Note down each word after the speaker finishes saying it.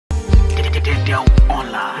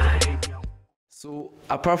Online. So,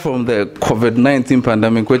 apart from the COVID-19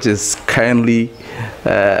 pandemic, which is currently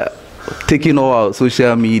taking all our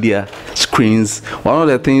social media screens, one of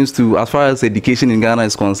the things to, as far as education in Ghana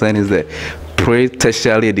is concerned, is the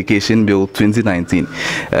Pre-Tertiary Education Bill 2019.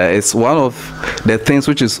 It's one of the things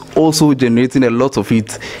which is also generating a lot of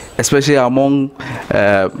heat, especially among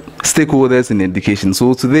stakeholders in education.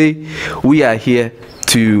 So today we are here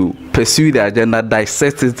to pursue the agenda,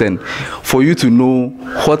 dissect it, and for you to know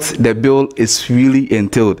what the bill is really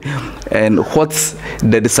entailed and what's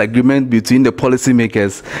the disagreement between the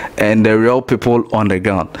policymakers and the real people on the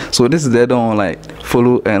ground. So this is the online.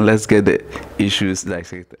 Follow and let's get the issues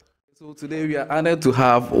dissected. So today we are honored to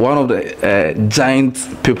have one of the giant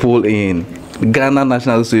people in Ghana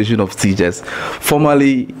National Association of Teachers.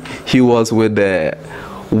 Formerly, he was with the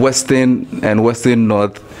Western and Western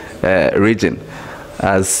North region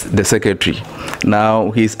as the secretary. Now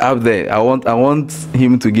he's up there. I want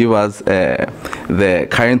him to give us the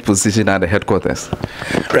current position at the headquarters.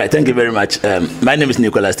 Right, thank you very much. My name is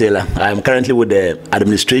Nicholas Taylor. I'm currently with the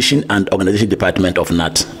Administration and Organization Department of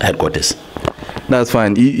GNAT headquarters. That's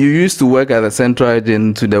fine. You used to work at the central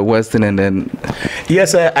region to the western, and then...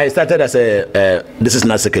 Yes, I started as a district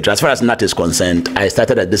GNAT secretary. As far as GNAT is concerned, I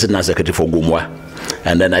started as district GNAT secretary for Gumwa,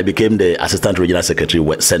 and then I became the assistant regional secretary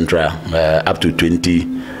Central up to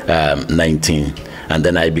 2019, and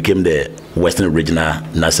then I became the Western regional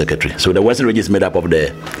GNAT secretary. So the Western region is made up of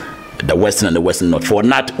the Western and the Western North. For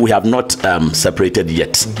GNAT, we have not separated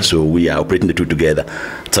yet, so we are operating the two together.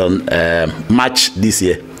 So March this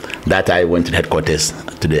year, that I went to headquarters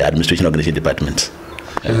to the Administration Organization Department.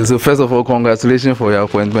 So first of all, congratulations for your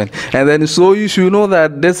appointment. And then so you should know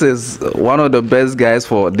that this is one of the best guys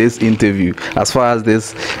for this interview as far as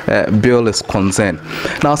this bill is concerned.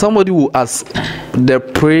 Now somebody will ask, the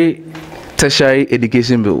Pre-Tertiary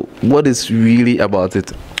Education Bill, what is really about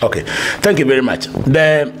it? Okay, thank you very much.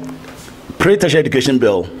 The Pre-Tertiary Education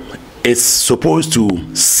Bill is supposed to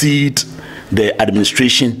cede the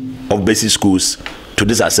administration of basic schools to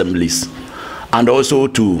these assemblies, and also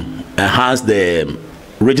to enhance the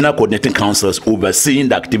regional coordinating councils overseeing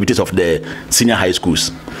the activities of the senior high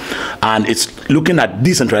schools. And it's looking at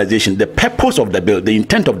decentralization. The purpose of the bill, the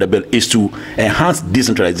intent of the bill, is to enhance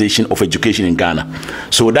decentralization of education in Ghana.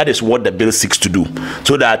 So that is what the bill seeks to do,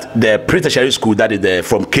 so that the pre-tertiary school, that is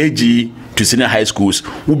from KG to senior high schools,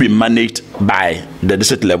 will be managed by the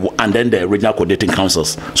district level and then the regional coordinating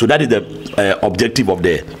councils. So that is the objective of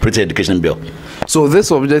the Pre-Tertiary Education Bill. So this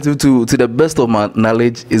objective, to the best of my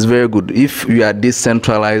knowledge, is very good. If we are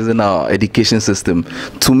decentralizing our education system,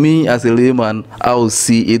 to me as a layman, I will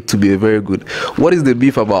see it to be very good. What is the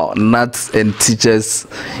beef about NATs and teachers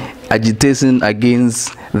agitating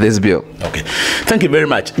against this bill? Okay, thank you very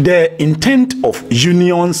much. The intent of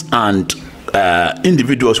unions and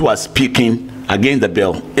individuals who are speaking against the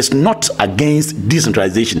bill is not against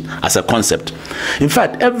decentralization as a concept. In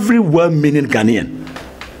fact, every well-meaning Ghanaian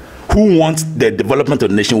who wants the development of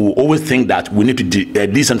the nation will always think that we need to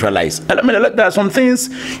decentralize. I mean, there are some things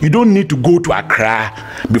you don't need to go to Accra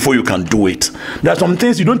before you can do it. There are some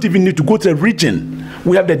things you don't even need to go to the region.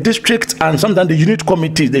 We have the district and sometimes the unit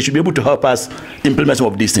committees. They should be able to help us implement some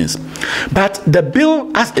of these things. But the bill,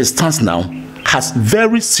 as it stands now, has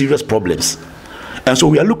very serious problems. And so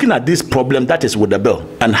we are looking at this problem that is with the bill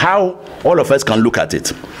and how all of us can look at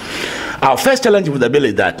it. Our first challenge with the bill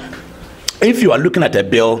is that if you are looking at a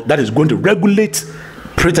bill that is going to regulate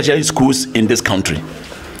pre-tertiary schools in this country,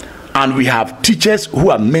 and we have teachers who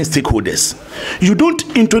are main stakeholders, you don't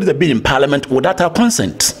introduce the bill in Parliament without our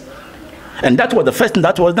consent. And that was the first thing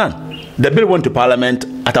that was done. The bill went to Parliament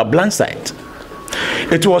at a blank site.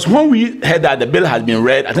 It was when we heard that the bill has been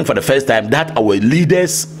read, I think for the first time, that our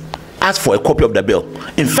leaders asked for a copy of the bill.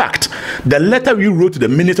 In fact, the letter we wrote to the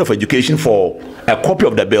Minister of Education for a copy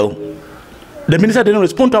of the bill, the minister didn't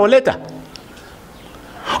respond to our letter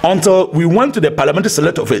until we went to the Parliamentary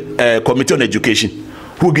Select of Committee on Education,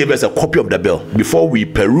 who gave us a copy of the bill before we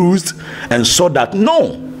perused and saw that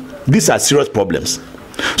no, these are serious problems.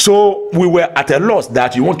 So we were at a loss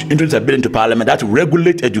that you want to introduce a bill into Parliament that will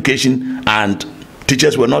regulate education, and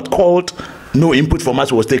teachers were not called, no input from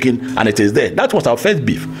us was taken, and it is there. That was our first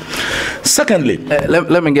beef. Secondly,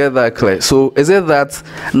 let me get that clear. So is it that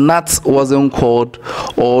NAT wasn't called,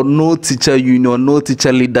 or no teacher union, no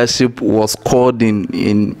teacher leadership was called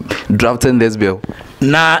in drafting this bill?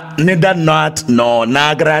 Neither NAT, nor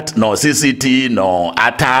NAGRAT, nor CCT, nor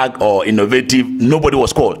ATAG, or Innovative, nobody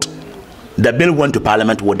was called. the bill went to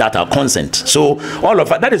Parliament without our consent. So all of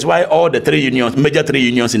that is why all the major three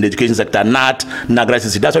unions in the education sector, GNAT,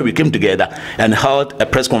 NAGRA, that's why we came together and held a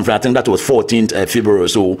press conference. I think that was 14th February or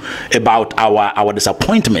so, about our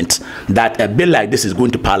disappointment that a bill like this is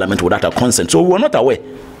going to Parliament without our consent. So we were not aware.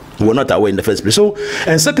 We were not aware in the first place. So,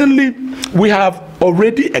 and secondly, we have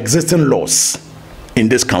already existing laws in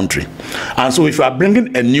this country, and so if you are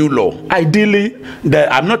bringing a new law, ideally,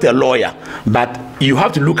 I'm not a lawyer, but you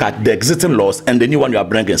have to look at the existing laws and the new one you are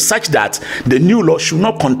bringing, such that the new law should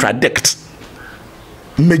not contradict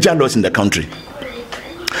major laws in the country.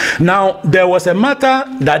 Now, there was a matter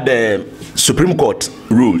that the Supreme Court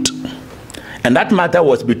ruled, and that matter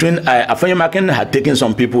was between Afenyomakin had taken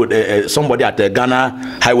some people, somebody at the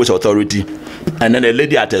Ghana Highways Authority, and then a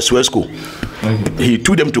lady at a Suez School. He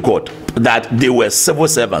took them to court that they were civil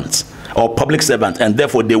servants or public servants, and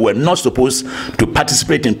therefore they were not supposed to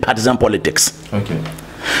participate in partisan politics. Okay.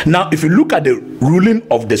 Now, if you look at the ruling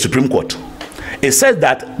of the Supreme Court, it says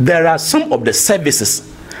that there are some of the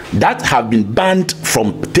services that have been banned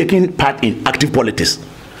from taking part in active politics.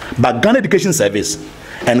 But Ghana Education Service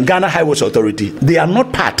and Ghana Highways Authority, they are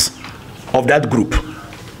not part of that group.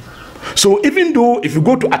 So even though if you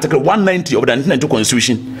go to Article 190 of the 1992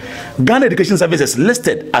 Constitution, Ghana Education Service is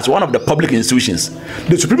listed as one of the public institutions,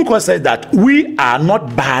 the Supreme Court says that we are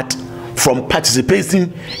not barred from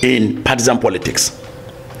participating in partisan politics.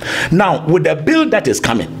 Now, with the bill that is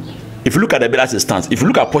coming, if you look at the bill as it stands, if you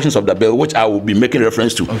look at portions of the bill, which I will be making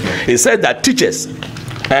reference to, it says that teachers,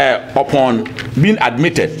 upon being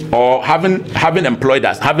admitted or having employed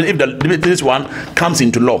us, if this one comes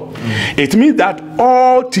into law, it means that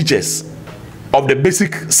all teachers of the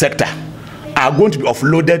basic sector are going to be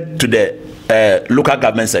offloaded to the local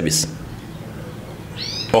government service.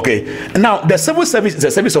 Okay. Now, the civil service is a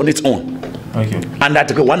service on its own. Okay. And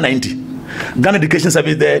Article 190. Ghana Education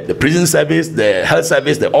Service there, the prison service, the health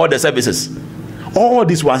service, all the services. All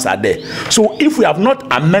these ones are there. So if we have not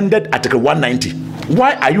amended Article 190,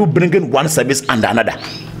 why are you bringing one service under another?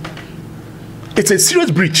 It's a serious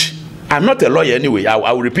breach. I'm not a lawyer anyway. I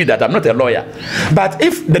will repeat that. I'm not a lawyer. But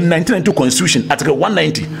if the 1992 Constitution, Article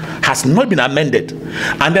 190, has not been amended,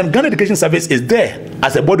 and then Ghana Education Service is there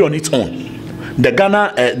as a body on its own,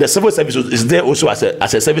 the civil service is there also as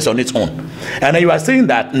a service on its own, and then you are saying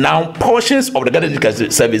that now portions of the Ghana Education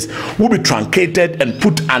Service will be truncated and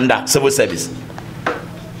put under civil service.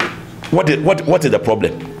 What is the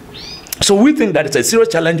problem? So we think that it's a serious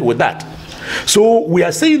challenge with that. So we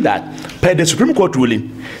are saying that per the Supreme Court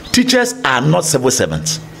ruling, teachers are not civil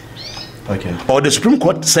servants. Okay. Or the Supreme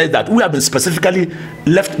Court says that we have been specifically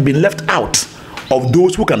been left out of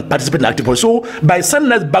those who can participate in active politics. So by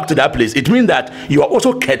sending us back to that place, it means that you are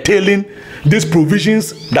also curtailing these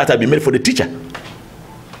provisions that have been made for the teacher,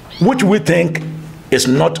 which we think is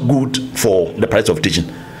not good for the practice of teaching.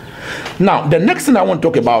 Now, the next thing I want to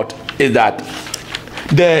talk about is that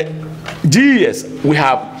the GES, we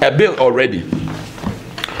have a bill already.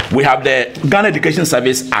 We have the Ghana Education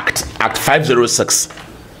Service Act 506.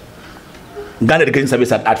 Ghana Education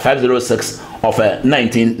Service Act 506 of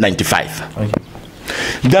 1995. Okay.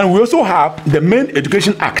 Then we also have the Main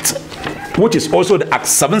Education Act, which is also the Act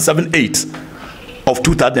 778 of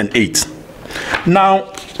 2008.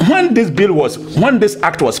 Now, when this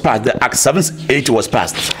act was passed, the Act 778 was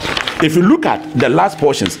passed. If you look at the last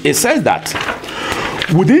portions, it says that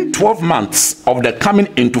within 12 months of the coming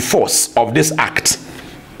into force of this act,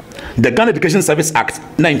 the Ghana Education Service Act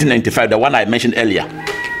 1995, the one I mentioned earlier,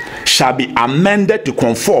 shall be amended to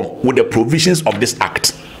conform with the provisions of this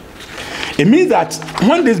act. It means that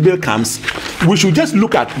when this bill comes, we should just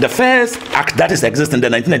look at the first act that is existing, the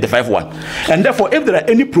 1995 one. And therefore, if there are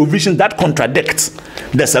any provisions that contradicts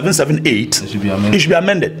the 778, it should be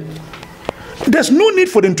amended. There's no need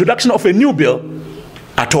for the introduction of a new bill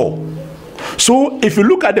at all. So if you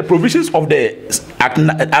look at the provisions of the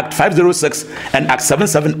Act 506 and Act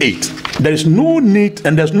 778, there is no need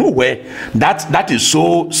and there's no way that is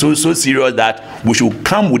so serious that we should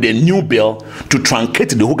come with a new bill to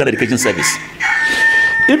truncate the whole Ghana Education Service.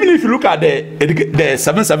 Even if you look at the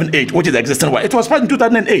 778, which is the existing one, it was passed in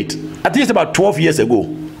 2008, at least about 12 years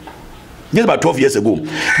ago. Just about 12 years ago.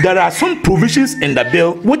 There are some provisions in the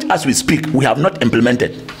bill which, as we speak, we have not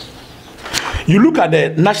implemented. You look at the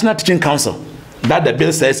National Teaching Council that the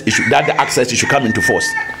bill says that the act says it should come into force.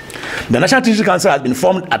 The National Teaching Council has been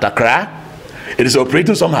formed at Accra. It is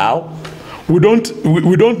operating somehow. We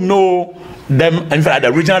don't know them, in fact, at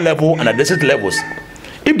the regional level and at the district levels.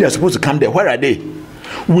 If they are supposed to come there, where are they?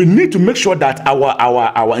 We need to make sure that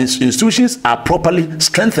our institutions are properly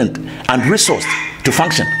strengthened and resourced to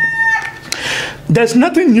function. There's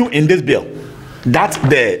nothing new in this bill. that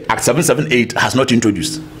the Act 778 has not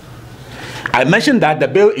introduced. I mentioned that the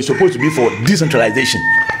bill is supposed to be for decentralization.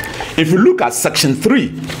 If you look at Section 3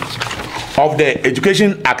 of the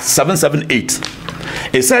Education Act 778,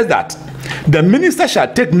 it says that the minister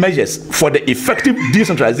shall take measures for the effective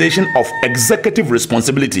decentralization of executive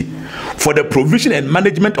responsibility for the provision and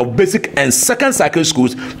management of basic and second cycle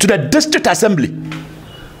schools to the district assembly.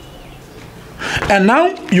 And now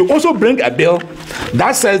you also bring a bill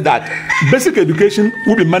that says that basic education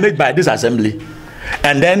will be managed by this assembly,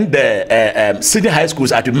 and then the senior high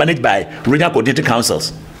schools are to be managed by regional coordinating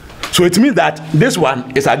councils. So it means that this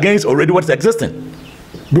one is against already what's existing,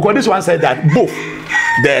 because this one said that both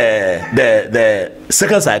the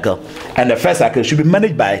second cycle and the first cycle should be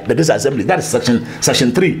managed by the district assembly. That is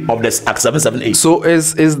section 3 of this Act 778. So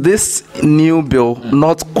is this new bill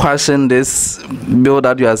not questioning this bill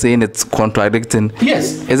that you are saying it's contradicting?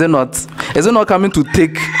 Yes. Is it not coming to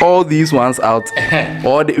take all these ones out,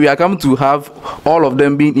 or we are coming to have all of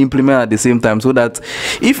them being implemented at the same time, so that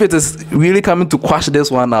if it is really coming to quash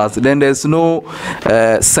this one out, then there's no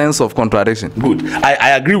sense of contradiction? Good.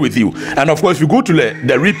 I agree with you. And of course, if you go to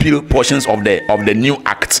the repeal portions of the new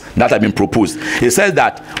act that have been proposed, it says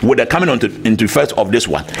that with the coming into effect of this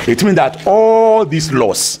one, it means that all these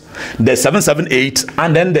laws, the 778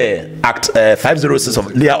 and then the Act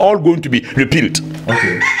 506, they are all going to be repealed.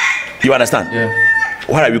 Okay. You understand? Yeah.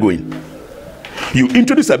 Where are we going? You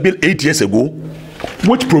introduced a bill 8 years ago,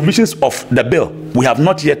 which provisions of the bill we have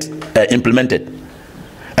not yet implemented.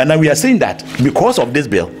 And now we are saying that because of this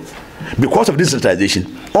bill, because of this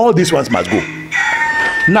centralization, all these ones must go.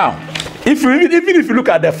 Now, even if you look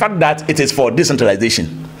at the fact that it is for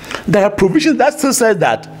decentralization, there are provisions that still says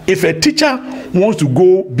that if a teacher wants to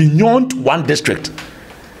go beyond one district,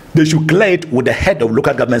 they should clear it with the head of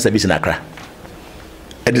local government service in Accra.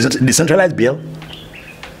 A decentralized bill.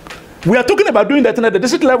 We are talking about doing that at the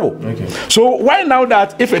district level. Okay. So why now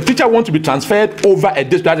that if a teacher wants to be transferred over a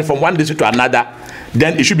district from one district to another,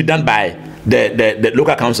 then it should be done by the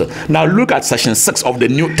local council. Now look at section 6 of the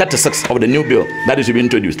new 36 of the new bill that is to be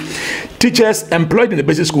introduced. Teachers employed in the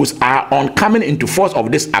basic schools are on coming into force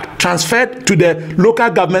of this act transferred to the local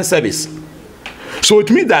government service. So it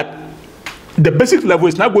means that the basic level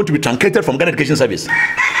is now going to be truncated from Ghana Education Service.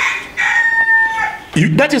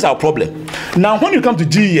 That is our problem. Now when you come to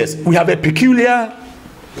GES, we have a peculiar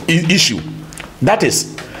issue. That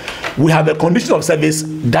is, we have a condition of service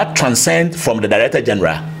that transcends from the Director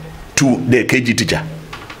General to the KG teacher,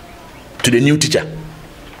 to the new teacher.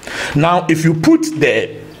 Now, if you put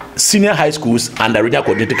the senior high schools under regional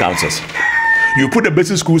coordinating councils, you put the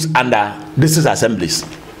basic schools under district assemblies,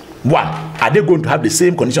 one, are they going to have the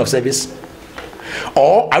same condition of service?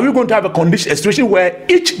 Or are we going to have a situation where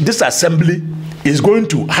each district assembly is going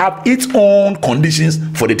to have its own conditions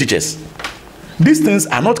for the teachers? These things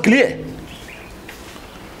are not clear.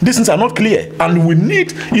 These things are not clear, and we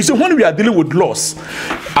need, you see, when we are dealing with laws,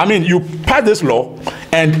 I mean, you pass this law,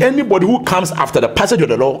 and anybody who comes after the passage of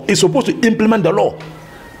the law is supposed to implement the law.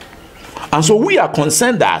 And so we are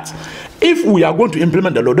concerned that if we are going to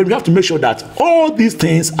implement the law, then we have to make sure that all these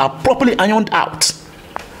things are properly ironed out,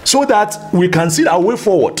 so that we can see our way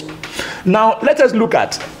forward. Now, let us look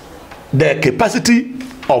at the capacity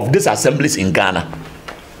of these assemblies in Ghana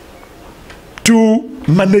to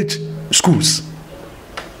manage schools.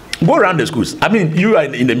 Go around the schools. I mean, you are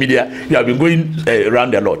in the media, you have been going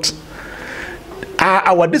around a lot. Are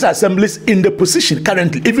our disassemblies in the position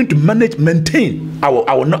currently even to maintain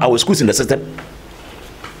our schools in the system?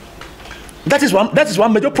 That is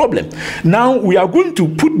one major problem. Now we are going to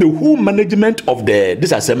put the whole management of the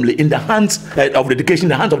disassembly in the hands of the education, in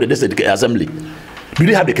the hands of the district assembly. Do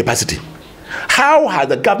they have the capacity? How has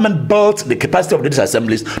the government built the capacity of the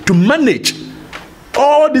disassemblies to manage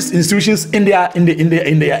all these institutions in their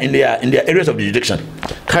areas of jurisdiction?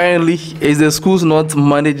 Currently, is the schools not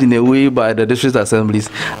managed in a way by the district assemblies?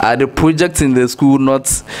 Are the projects in the school not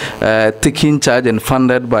taken charge and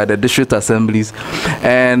funded by the district assemblies?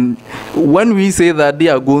 And when we say that they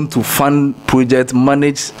are going to fund projects,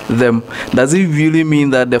 manage them, does it really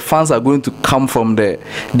mean that the funds are going to come from the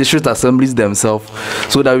district assemblies themselves,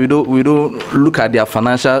 so that we don't look at their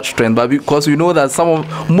financial strength? But because we know that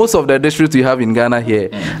most of the districts we have in Ghana here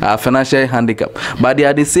are financially handicapped, but they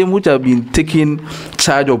are the same which have been taking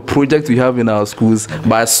charge of projects we have in our schools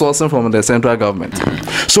by sourcing from the central government.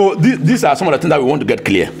 So these are some of the things that we want to get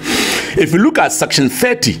clear. If you look at section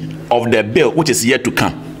 30 of the bill, which is yet to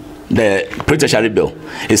come, the Pre-Tertiary bill,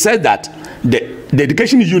 it says that the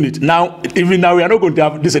education unit, now we are not going to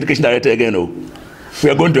have this education director again. No, we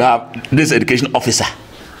are going to have this education officer,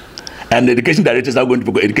 and the education directors are going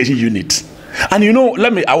to be education unit. And you know,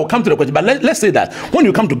 I will come to the question, but let's say that when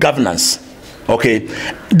you come to governance, okay,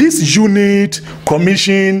 this unit,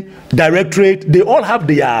 commission, directorate, they all have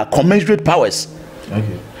their commensurate powers.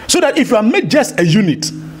 Okay. So that if you are made just a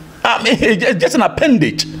unit, just an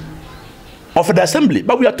appendage of the assembly,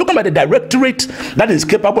 but we are talking about the directorate that is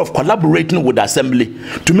capable of collaborating with the assembly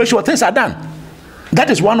to make sure things are done. That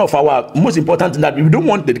is one of our most important things, that we don't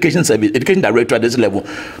want the education service, education director at this level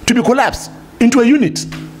to be collapsed into a unit.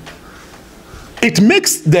 It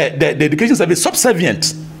makes the education service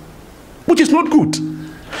subservient, which is not good.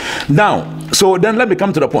 Now, so then let me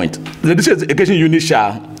come to the point. The district education unit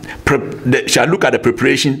shall look at the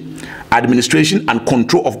preparation, administration, and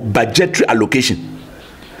control of budgetary allocation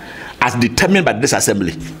as determined by this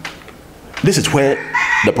assembly. This is where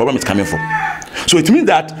the problem is coming from. So it means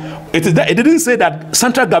that it didn't say that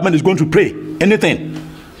central government is going to pay anything.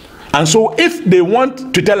 And so if they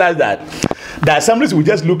want to tell us that the assemblies will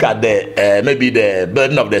just look at the maybe the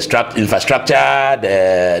burden of the infrastructure,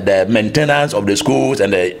 the maintenance of the schools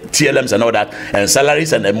and the TLMs and all that, and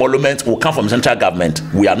salaries and emoluments will come from central government.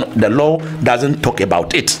 We are not, the law doesn't talk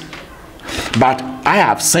about it. But I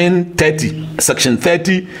have seen section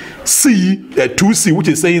 30C, 2C, which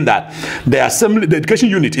is saying that the assembly, the education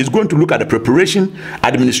unit, is going to look at the preparation,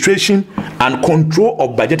 administration, and control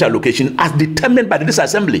of budget allocation as determined by this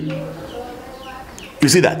assembly. You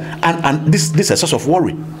see that, and this is a source of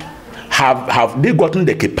worry. Have they gotten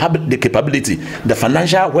the capability, the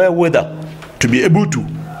financial wherewithal to be able to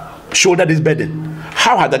shoulder this burden?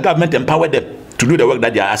 How has the government empowered them to do the work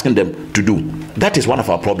that they are asking them to do? That is one of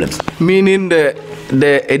our problems. Meaning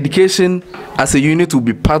the education as a unit will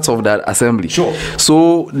be part of that assembly. Sure.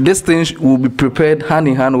 So these things will be prepared hand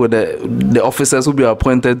in hand with the officers who will be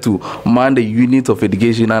appointed to man the unit of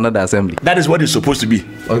education under the assembly. That is what it's supposed to be.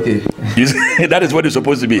 Okay. You see, that is what it's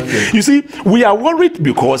supposed to be. Okay. You see, we are worried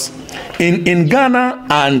because in Ghana,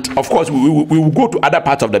 and of course we will go to other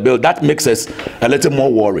parts of the bill, that makes us a little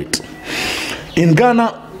more worried. In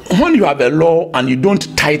Ghana, when you have a law and you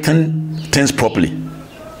don't tighten things properly,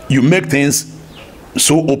 you make things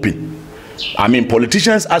so open. I mean,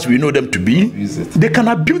 politicians, as we know them to be, they can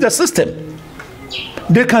abuse the system.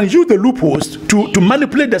 They can use the loopholes to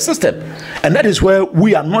manipulate the system. And that is where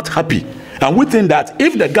we are not happy. And we think that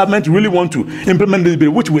if the government really want to implement this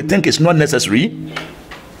bill, which we think is not necessary,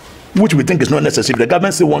 if the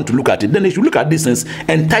government still want to look at it, then they should look at these things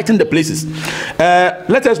and tighten the places.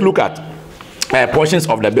 Let us look at portions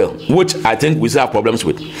of the bill, which I think we still have problems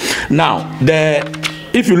with. Now,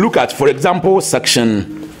 if you look at, for example,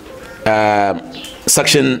 section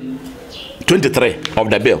 23 of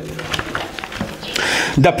the bill,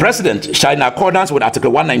 the president shall, in accordance with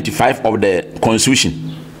Article 195 of the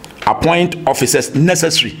Constitution, appoint officers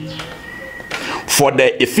necessary for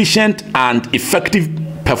the efficient and effective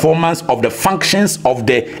performance of the functions of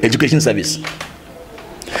the education service.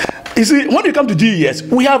 You see, when you come to GES,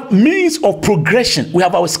 we have means of progression. We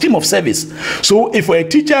have our scheme of service. So if for a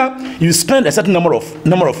teacher, you spend a certain number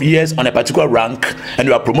of years on a particular rank and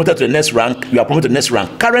you are promoted to the next rank, you are promoted to the next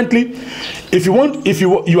rank. Currently, if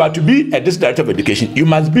you are to be a district director of education, you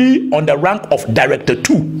must be on the rank of Director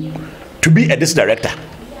 2 to be a district director.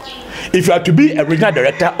 If you are to be a regional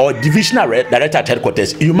director or divisional director at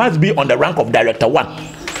headquarters, you must be on the rank of Director 1.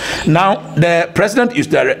 Now, the president is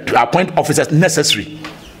to appoint officers necessary.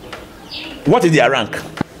 What is their rank?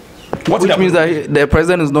 Which means that the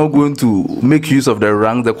president is not going to make use of the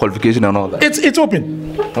rank, the qualification, and all that. It's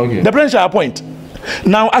open. Okay. The president shall appoint.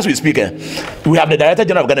 Now, as we speak, we have the Director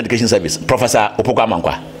General of Ghana Education Service, Professor Opoku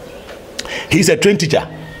Amankwa. He's a trained teacher.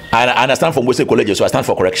 I understand from Western College, so I stand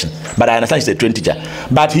for correction. But I understand he's a trained teacher.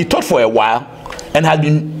 But he taught for a while and has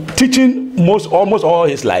been teaching almost all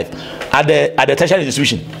his life at the tertiary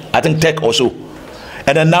institution. I think Tech also.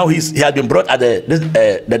 And then now he has been brought at the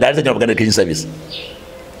Director General of Ghana Education Service.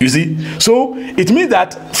 You see, so it means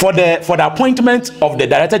that for the appointment of the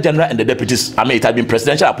Director General and the deputies, I mean, it has been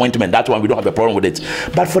presidential appointment. That's why we don't have a problem with it.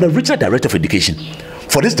 But for the regional Director of Education,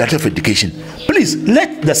 for this Director of Education, please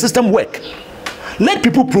let the system work. Let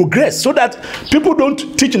people progress so that people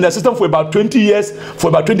don't teach in the system for about 20 years, for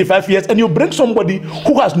about 25 years, and you bring somebody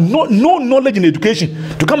who has no knowledge in education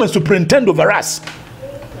to come and superintend over us.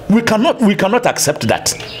 We cannot accept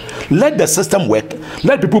that. Let the system work,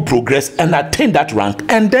 let people progress and attain that rank,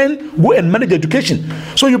 and then go and manage education.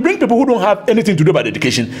 So you bring people who don't have anything to do about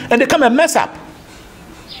education, and they come and mess up.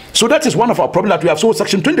 So that is one of our problems that we have. So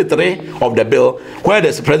section 23 of the bill, where the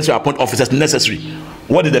president shall appoint officers necessary.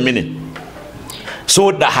 What is the meaning?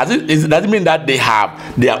 So that doesn't mean that they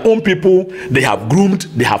have their own people, they have groomed,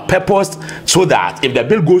 they have purposed, so that if the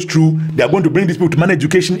bill goes through, they are going to bring these people to manage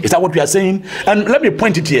education. Is that what we are saying? And let me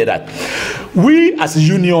point it here that we as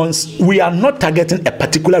unions, we are not targeting a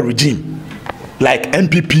particular regime like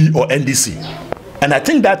NPP or NDC. And I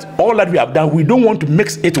think that all that we have done, we don't want to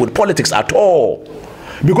mix it with politics at all.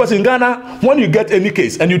 Because in Ghana, when you get any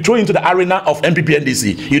case and you throw into the arena of NPP,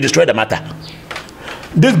 NDC, you destroy the matter.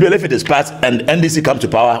 This bill, if it is passed and NDC comes to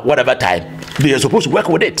power, whatever time, they are supposed to work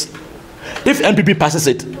with it. If NPP passes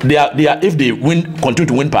it, if they continue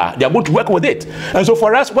to win power, they are going to work with it. And so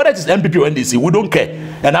for us, whether it is NPP or NDC, we don't care.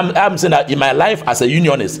 And I'm saying that in my life as a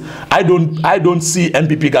unionist, I don't see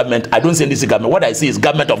NPP government, I don't see NDC government. What I see is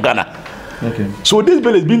government of Ghana. Okay. So this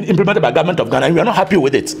bill is being implemented by government of Ghana, and we are not happy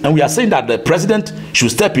with it. And we are saying that the president should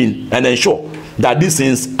step in and ensure that these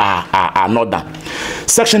things are not done.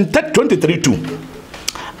 Section 23(2).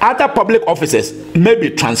 Other public officers may be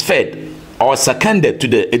transferred or seconded to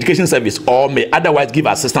the education service or may otherwise give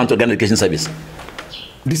assistance to the education service.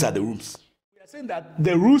 These are the rules. We are saying that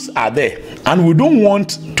the rules are there, and we don't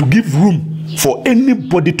want to give room for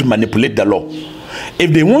anybody to manipulate the law.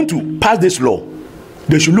 If they want to pass this law,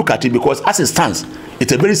 they should look at it, because as it stands,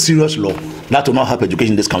 it's a very serious law that will not help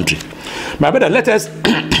education in this country. My brother, let us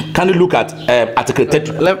kindly look at Article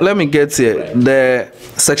 30. Let me get here. The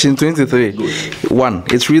Section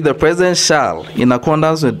 23(1). It reads, the President shall, in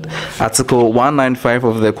accordance with Article 195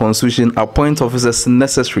 of the Constitution, appoint officers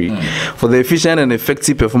necessary for the efficient and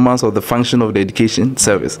effective performance of the function of the education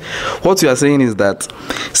service. What you are saying is that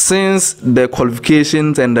since the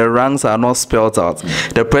qualifications and the ranks are not spelled out,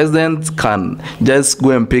 the President can just go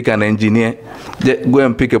and pick an engineer, go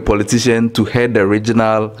and pick a politician to head the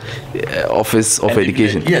regional office of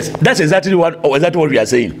education. Yes, that's exactly what we are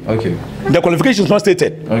saying. Okay. The qualification is not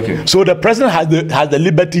stated. Okay. So the president has the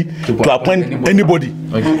liberty to appoint anybody.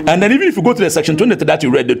 Okay. And then even if you go to the section 23 that you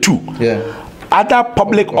read, the 2, other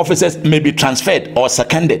public officers may be transferred or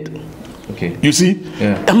seconded. Okay. You see?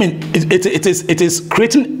 Yeah. I mean, it is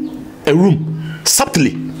creating a room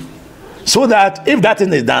subtly, so that if that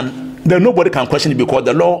thing is done, then nobody can question it, because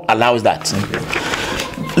the law allows that. Okay.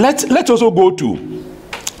 Let's also go to,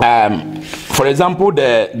 for example,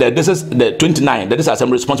 this is the 29. The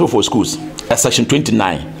Disassembly responsible for schools, section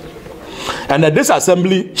 29, and the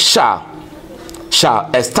Disassembly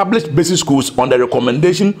shall establish basic schools on the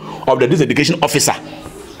recommendation of the education officer.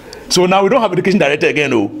 So now we don't have education director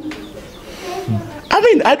again. No. I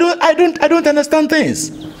mean, I don't understand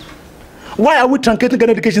things. Why are we truncating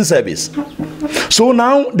Ghana Education Service? So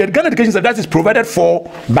now the Ghana Education Service that is provided for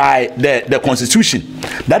by the Constitution,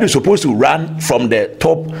 that is supposed to run from the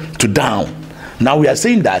top to down. Now we are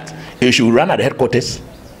saying that it should run at the headquarters,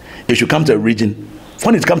 it should come to a region.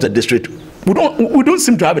 When it comes to a district, we don't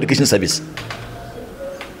seem to have education service.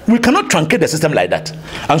 We cannot truncate the system like that,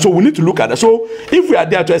 and so we need to look at it. So if we are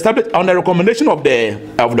there to establish on the recommendation of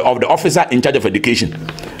the officer in charge of education,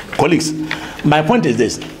 colleagues, my point is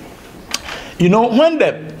this. You know, when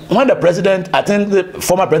the president, I think the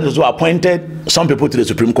former president who appointed some people to the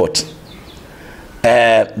Supreme Court,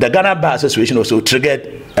 the Ghana Bar Association also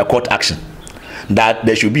triggered a court action that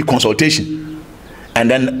there should be consultation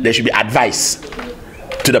and then there should be advice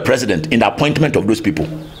to the president in the appointment of those people.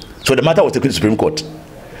 So the matter was taken to the Supreme Court.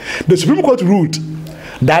 The Supreme Court ruled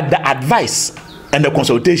that the advice and the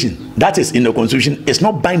consultation that is in the Constitution is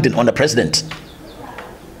not binding on the president.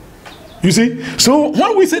 You see, so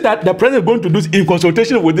when we say that the president is going to do this in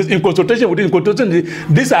consultation with this, in consultation with this, in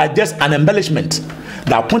consultation, these are just an embellishment.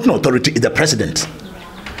 The appointing authority is the president.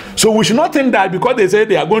 So we should not think that because they say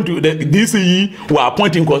they are going to, the DCE will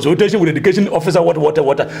appoint in consultation with the education officer,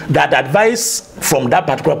 that advice from that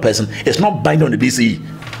particular person is not binding on the DCE.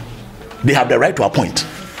 They have the right to appoint.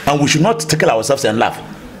 And we should not tickle ourselves and laugh.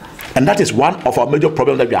 And that is one of our major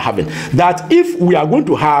problems that we are having. That if we are going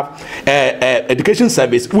to have education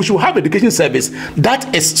service, we should have education service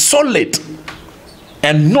that is solid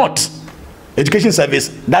and not education service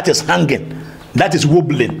that is hanging, that is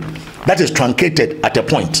wobbling, that is truncated at a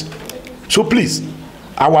point. So please,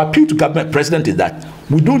 our appeal to government president is that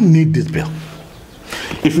we don't need this bill.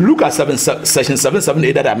 If you look at section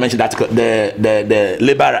 778 that I mentioned, that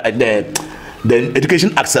the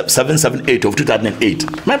Education Act 778 of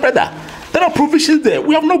 2008, my brother, there are provisions there.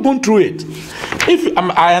 We have not gone through it. If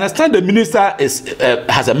I understand the minister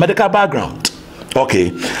has a medical background,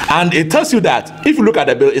 okay, and it tells you that if you look at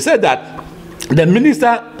the bill, it said that the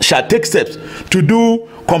minister shall take steps to do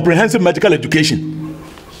comprehensive medical education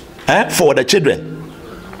for the children.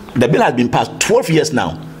 The bill has been passed 12 years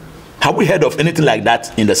now. Have we heard of anything like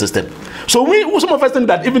that in the system? So some of us think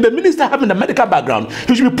that even the minister having a medical background,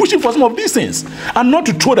 he should be pushing for some of these things and not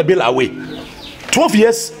to throw the bill away. 12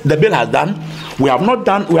 years the bill has done. We have not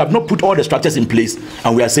put all the structures in place,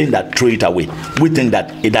 and we are saying that throw it away. We think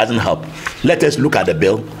that it doesn't help. Let us look at the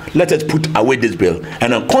bill. Let us put away this bill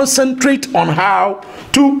and then concentrate on how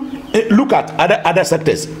to look at other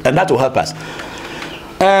sectors, and that will help us.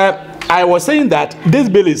 I was saying that this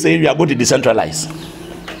bill is saying we are going to decentralize.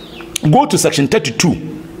 Go to section 32.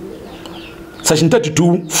 Section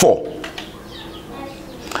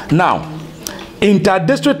 32(4). Now,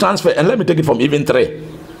 inter-district transfer, and let me take it from even 3.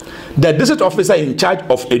 The district officer in charge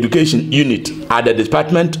of education unit at the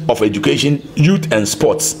Department of Education, Youth and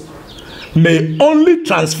Sports may only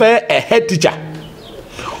transfer a head teacher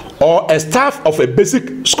or a staff of a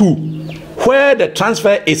basic school where the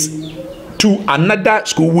transfer is to another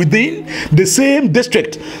school within the same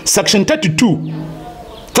district. Section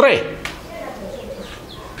 32(3).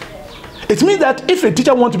 It means that if a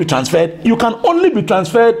teacher wants to be transferred, you can only be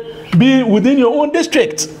transferred within your own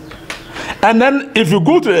district. And then if you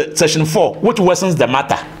go to section 4, which worsens the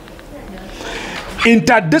matter,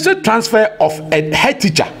 inter-district transfer of a head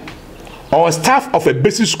teacher or staff of a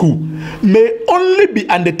basic school may only be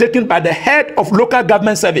undertaken by the head of local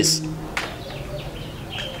government service.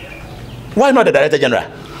 Why not the Director General?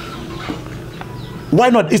 Why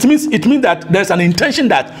not? It means that there's an intention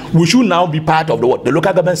that we should now be part of the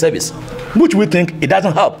local government service, which we think it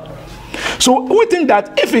doesn't help. So we think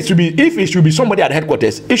that if it should be somebody at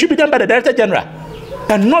headquarters, it should be done by the Director General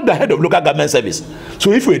and not the head of local government service.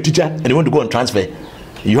 So if you're a teacher and you want to go and transfer,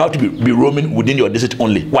 you have to be roaming within your district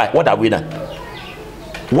only. Why? What have we done?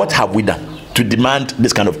 What have we done to demand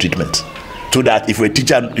this kind of treatment? So that if you're a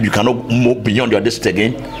teacher, you cannot move beyond your district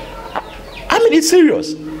again? I mean, it's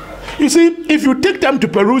serious. You see, if you take time to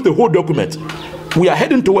peruse the whole document, we are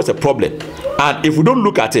heading towards a problem. And if we don't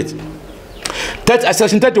look at it,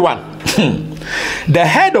 section 31, the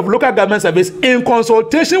head of local government service in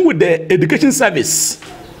consultation with the education service,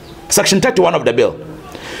 section 31 of the bill,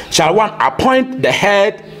 shall appoint the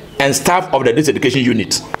head and staff of the district education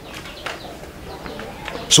unit.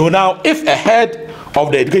 So now, if a head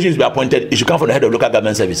of the education is to be appointed, it should come from the head of local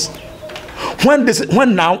government service.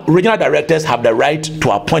 When now regional directors have the right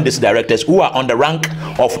to appoint these directors who are on the rank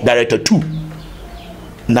of Director 2,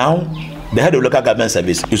 now the head of local government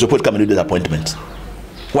service is supposed to come and do this appointment.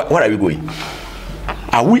 Where are we going?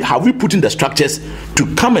 Have we put in the structures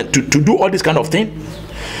to come and to do all this kind of thing?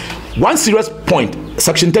 One serious point,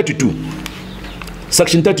 section 32.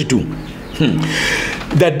 Section 32.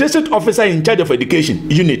 The district officer in charge of education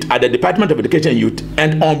unit at the Department of Education and Youth,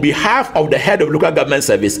 and on behalf of the head of local government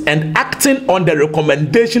service and acting on the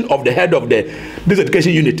recommendation of the head of the district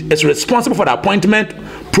education unit, is responsible for the appointment,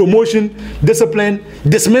 promotion, discipline,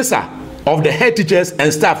 dismissal of the head teachers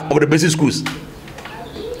and staff of the basic schools.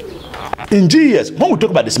 In GES, when we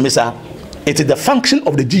talk about dismissal, it is the function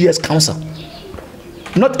of the GES council,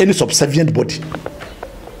 not any subservient body.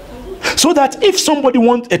 So that if somebody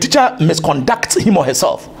wants, a teacher misconducts him or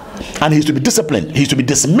herself, and he's to be disciplined, he's to be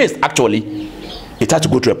dismissed, actually, it has to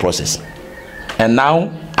go through a process. And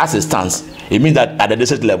now, as it stands, it means that at the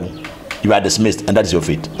district level, you are dismissed, and that is your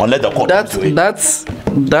fate. Unless the court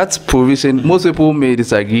that's provision. Most people may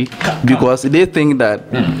disagree because they think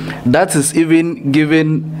that that is even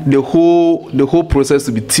given the whole process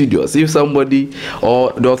to be tedious. If somebody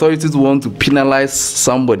or the authorities want to penalize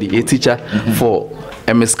somebody, a teacher, for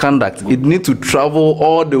a misconduct, it needs to travel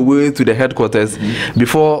all the way to the headquarters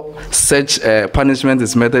before such punishment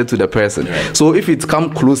is meted to the person. So if it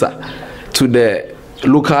comes closer to the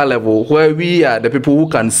local level, where we are the people who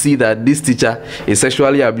can see that this teacher is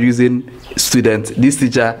sexually abusing students, this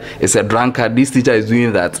teacher is a drunkard, this teacher is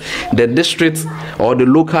doing that, the district or the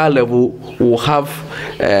local level will have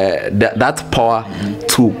that power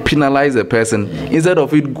to penalize a person instead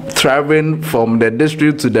of it traveling from the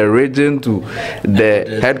district to the region to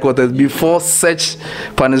the headquarters before such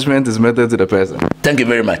punishment is meted to the person. Thank you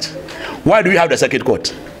very much. Why do we have the circuit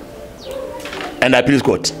court and the appeals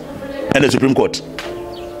court and the Supreme Court?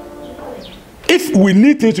 If we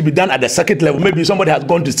need things to be done at the circuit level, maybe somebody has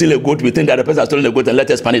gone to steal a goat, we think that the person has stolen a goat and let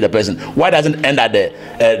us punish the person. Why doesn't it end at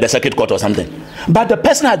the circuit court or something? But the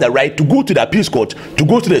person has the right to go to the appeals court, to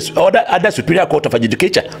go to the other superior court of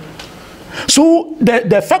adjudication. So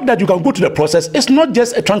the fact that you can go to the process is not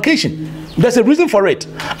just a truncation. There's a reason for it.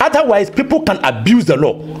 Otherwise, people can abuse the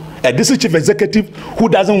law. A district chief executive who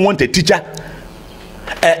doesn't want a teacher,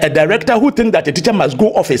 a director who thinks that a teacher must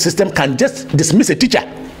go off a system can just dismiss a teacher.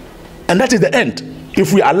 And that is the end.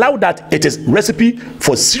 If we allow that, it is recipe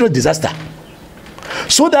for serious disaster.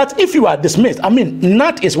 So that if you are dismissed, I mean,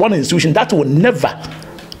 GNAT is one institution that will never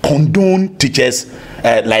condone teachers,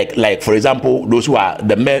 like for example, those who are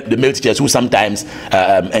the male teachers who sometimes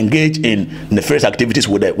engage in nefarious activities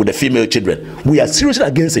with the female children. We are seriously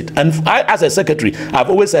against it. And I, as a secretary, I've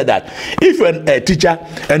always said that if you're a teacher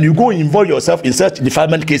and you go involve yourself in such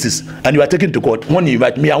defilement cases and you are taken to court, when you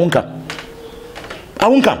invite me, I won't come. I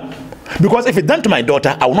won't come. Because if it's done to my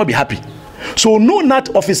daughter, I will not be happy. So no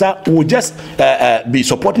GNAT officer will just be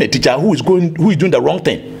supporting a teacher who is doing the wrong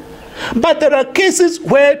thing. But there are cases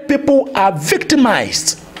where people are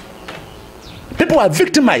victimized. People are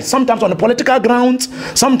victimized, sometimes on the political grounds,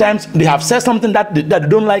 sometimes they have said something that they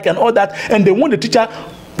don't like and all that, and they want the teacher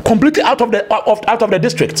completely out of the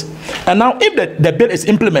district. And now if the bill is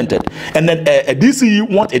implemented and then a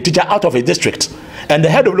DCE wants a teacher out of a district, and the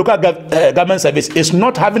head of local government service is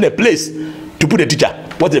not having a place to put a teacher,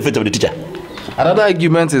 what's the fate of the teacher? Another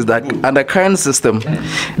argument is that under current system,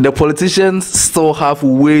 the politicians still have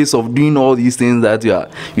ways of doing all these things that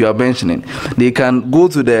you are mentioning. They can go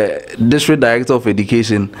to the district director of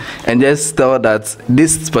education and just tell that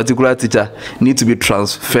this particular teacher needs to be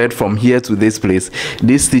transferred from here to this place.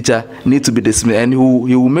 This teacher needs to be dismissed, and he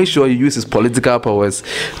will make sure he uses political powers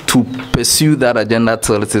to pursue that agenda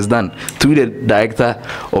till it is done through the director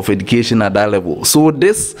of education at that level. So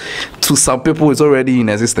this, to some people, is already in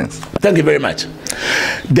existence. Thank you very much.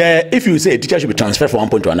 If you say a teacher should be transferred from one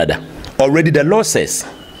point to another, already the law says,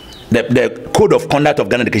 the Code of Conduct of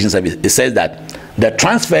Ghana Education Service, it says that the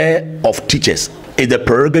transfer of teachers is the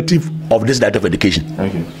prerogative of this Director of Education.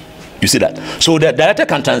 Okay. You see that? So the director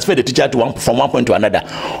can transfer the teacher from one point to another.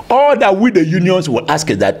 All that we, the unions, will ask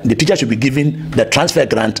is that the teacher should be given the transfer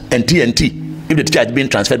grant and TNT if the teacher is being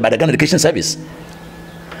transferred by the Ghana Education Service.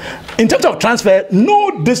 In terms of transfer,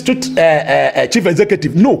 no district chief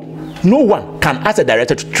executive, no one can ask a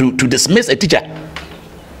director to dismiss a teacher.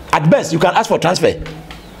 At best, you can ask for transfer.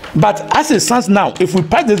 But as it stands now, if we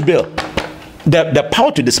pass this bill, the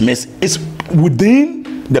power to dismiss is within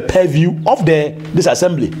the purview of this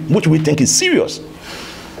assembly, which we think is serious.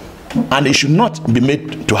 And it should not be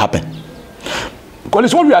made to happen.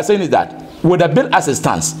 Because what we are saying is that with the bill as it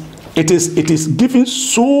stands, it is giving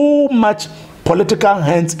so much political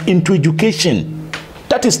hands into education.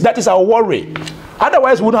 That is our worry.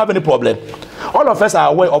 Otherwise, we don't have any problem. All of us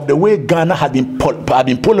are aware of the way Ghana has been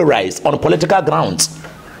polarized on political grounds.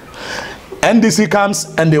 NDC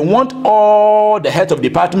comes and they want all the heads of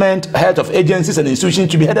department, heads of agencies and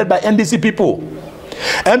institutions to be headed by NDC people.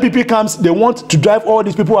 MPP comes, they want to drive all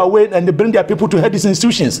these people away and they bring their people to head these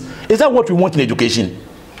institutions. Is that what we want in education?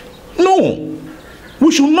 No.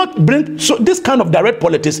 We should not bring this kind of direct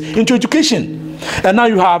politics into education. And now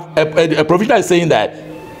you have a provision that is saying that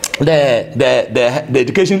the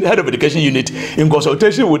education head of education unit, in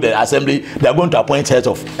consultation with the assembly, they are going to appoint heads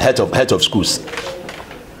of schools.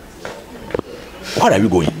 Where are we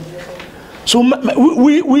going? So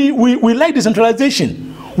we like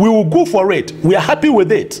decentralization. We will go for it. We are happy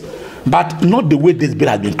with it, but not the way this bill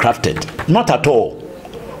has been crafted. Not at all.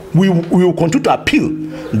 We will continue to appeal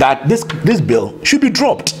that this bill should be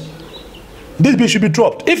dropped. This bill should be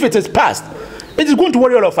dropped. If it is passed, it is going to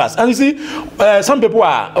worry all of us. And you see, some people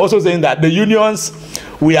are also saying that the unions,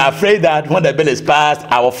 we are afraid that when the bill is passed,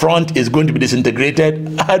 our front is going to be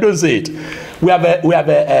disintegrated. I don't say it. We have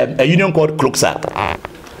a union called CLUCSAC,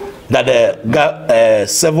 that the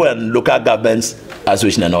civil and local governments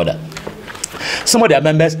association and order. Some of their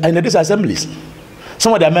members are in the assemblies.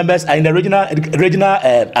 Some of their members are in the regional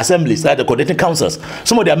assemblies, like the coordinating councils.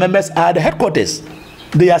 Some of their members are at the headquarters.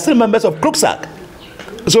 They are still members of CLUCSAC.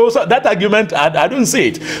 So that argument, I don't see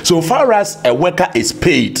it. So far as a worker is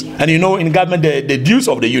paid, and you know, in government, the dues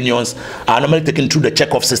of the unions are normally taken through the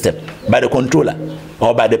check-off system by the controller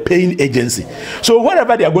or by the paying agency. So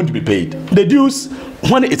whatever they are going to be paid, the dues,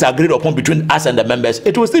 when it's agreed upon between us and the members,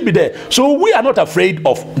 it will still be there. So we are not afraid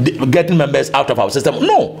of getting members out of our system.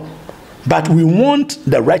 No. But we want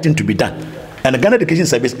the right thing to be done. And the Ghana Education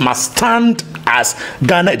Service must stand as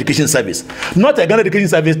Ghana Education Service, not a Ghana Education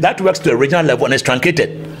Service that works to a regional level and is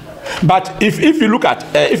truncated. But if you look at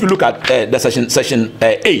the section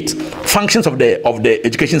 8, functions of the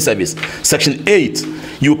Education Service, section 8,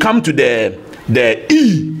 you come to the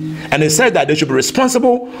E, and it says that they should be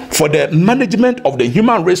responsible for the management of the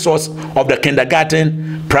human resource of the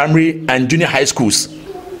kindergarten, primary, and junior high schools.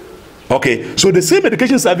 Okay, so the same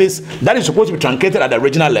education service that is supposed to be truncated at the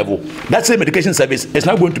regional level, that same education service is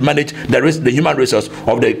now going to manage the human resource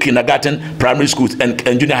of the kindergarten, primary schools, and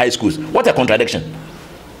junior high schools. What a contradiction.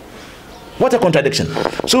 What a contradiction.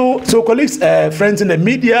 So colleagues, friends in the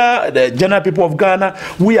media, the general people of Ghana,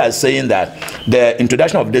 we are saying that the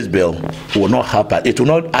introduction of this bill will not help us. It will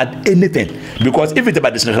not add anything, because if it's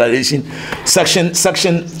about decentralization, section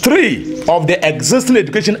 3 of the existing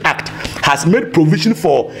Education Act has made provision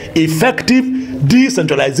for effective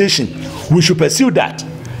decentralization. We should pursue that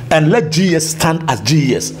and let GES stand as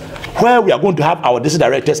GES, where we are going to have our district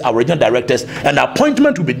directors, our regional directors, and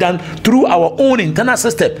appointment will be done through our own internal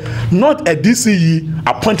system, not a DCE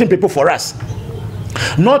appointing people for us,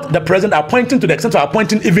 not the president appointing to the extent of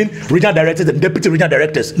appointing even regional directors and deputy regional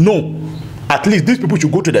directors. No, at least these people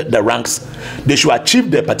should go to the ranks. They should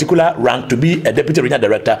achieve the particular rank to be a deputy regional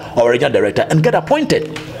director or a regional director and get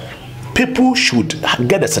appointed. People should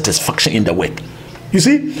get a satisfaction in the work. You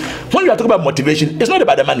see, when you are talking about motivation, it's not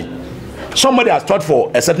about the money. Somebody has taught for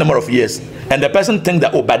a certain number of years, and the person thinks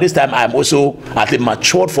that, oh, by this time I'm also at least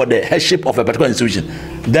matured for the headship of a particular institution.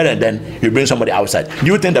 Then and then you bring somebody outside. Do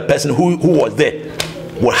you think the person who was there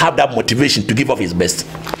will have that motivation to give off his best?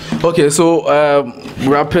 Okay, so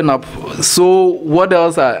wrapping up, so what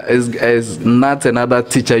else is not another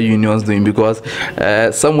teacher unions doing? Because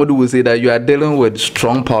somebody will say that you are dealing with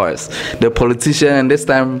strong powers, the politician, and this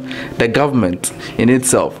time the government in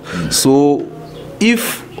itself. So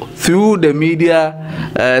if through the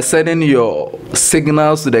media sending your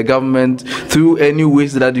signals to the government through any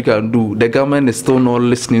ways that you can do, the government is still not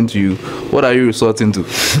listening to you, what are you resorting to?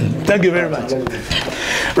 Thank you very much.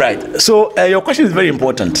 Right, so your question is very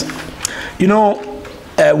important. You know,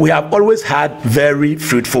 we have always had very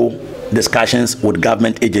fruitful discussions with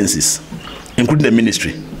government agencies, including the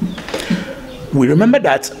ministry. We remember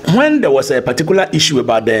that when there was a particular issue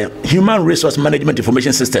about the Human Resource Management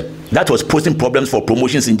Information System that was posing problems for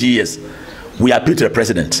promotions in GES, we appealed to the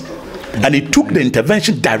president. And he took the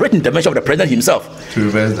intervention, direct intervention of the president himself to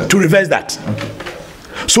reverse that.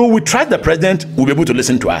 Okay. So we trust the president will be able to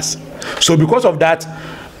listen to us. So because of that,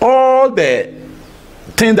 all the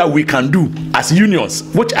things that we can do as unions,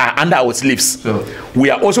 which are under our sleeves, sure, we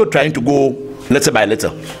are also trying to go letter by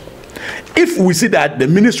letter. If we see that the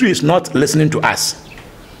ministry is not listening to us,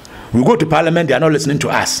 we go to parliament, they are not listening to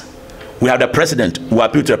us. We have the president, we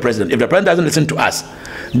appeal to the president. If the president doesn't listen to us,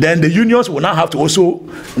 then the unions will now have to also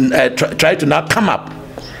try to now come up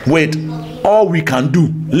with all we can do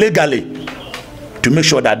legally to make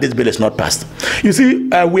sure that this bill is not passed. You see,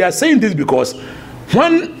 we are saying this because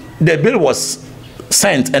when the bill was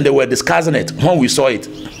sent and they were discussing it, when we saw it,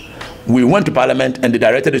 we went to parliament and they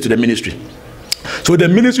directed it to the ministry. So the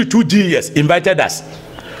ministry, 2 GES, invited us.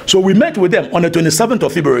 So we met with them on the 27th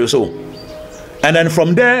of February or so. And then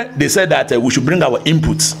from there, they said that we should bring our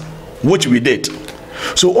inputs, which we did.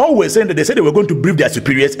 So all we're saying that they said they were going to brief their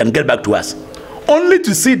superiors and get back to us. Only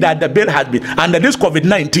to see that the bill has been, under this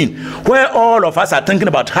COVID-19, where all of us are thinking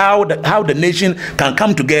about how the nation can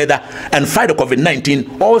come together and fight the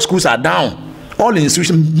COVID-19, all schools are down. All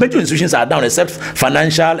institutions, major institutions are down except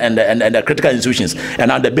financial and the critical institutions. And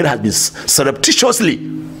now the bill has been surreptitiously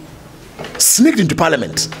sneaked into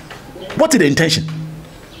parliament. What is the intention?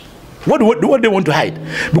 What do they want to hide?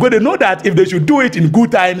 Because they know that if they should do it in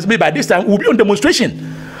good times, maybe by this time we'll be on demonstration.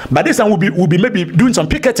 By this time we'll be maybe doing some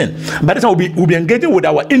picketing. By this time we'll be engaging with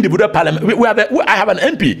our individual parliament. I have an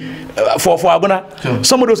MP for Agona. Sure.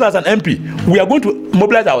 Somebody also has an MP. We are going to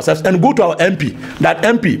mobilize ourselves and go to our MP. That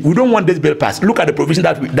MP, we don't want this bill passed. Look at the provision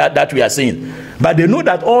that we are seeing. But they know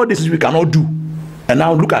that all this we cannot do. And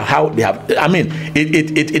now look at how they have. I mean,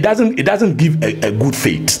 it doesn't give a good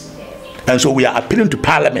faith. And so we are appealing to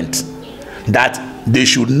Parliament that they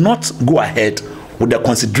should not go ahead with the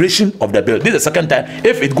consideration of the bill. This is the second time.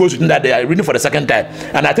 If it goes within that, they are reading for the second time.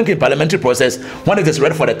 And I think in parliamentary process, when it is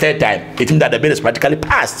read for the third time, it means that the bill is practically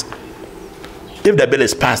passed. If the bill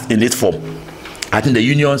is passed in its form, I think the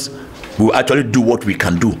unions will actually do what we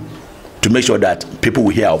can do to make sure that people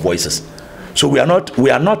will hear our voices. So we are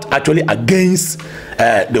not actually against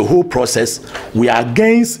the whole process. We are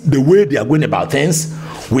against the way they are going about things.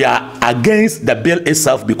 We are against the bill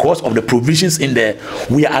itself because of the provisions in there.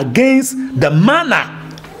 We are against the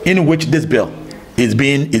manner in which this bill is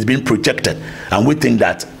being projected, and we think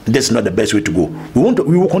that this is not the best way to go. We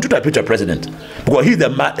will continue to appeal to the president because he's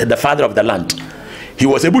the father of the land. He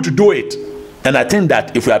was able to do it, and I think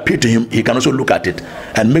that if we appeal to him, he can also look at it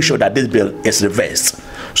and make sure that this bill is reversed.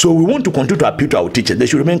 So we want to continue to appeal to our teachers. They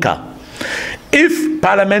should remain calm. If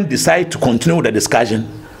Parliament decides to continue with the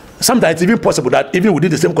discussion, sometimes it's even possible that even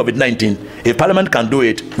within the same COVID-19, if Parliament can do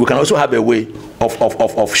it, we can also have a way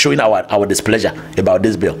of showing our displeasure about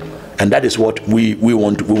this bill. And that is what we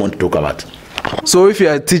want to talk about. So if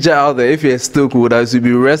you're a teacher out there, if you're a stakeholder, you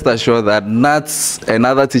be rest assured that GNAT and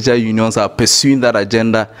other teacher unions are pursuing that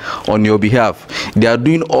agenda on your behalf. They are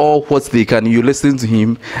doing all what they can. You listen to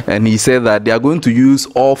him, and he said that they are going to use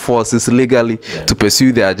all forces legally to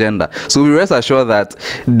pursue their agenda. So we rest assured that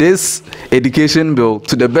this education bill,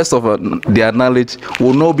 to the best of their knowledge,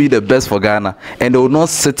 will not be the best for Ghana, and they will not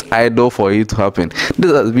sit idle for it to happen.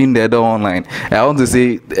 This has been Deedew Online. I want to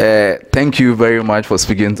say thank you very much for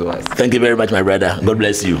speaking to us. Thank you very much, my brother. God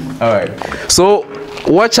bless you. All right. So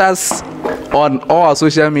watch us on all our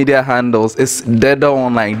social media handles. It's Deedew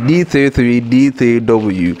Online,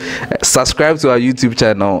 D33D3W. Subscribe to our YouTube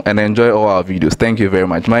channel and enjoy all our videos. Thank you very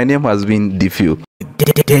much. My name has been Deedew.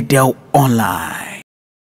 Deedew Online.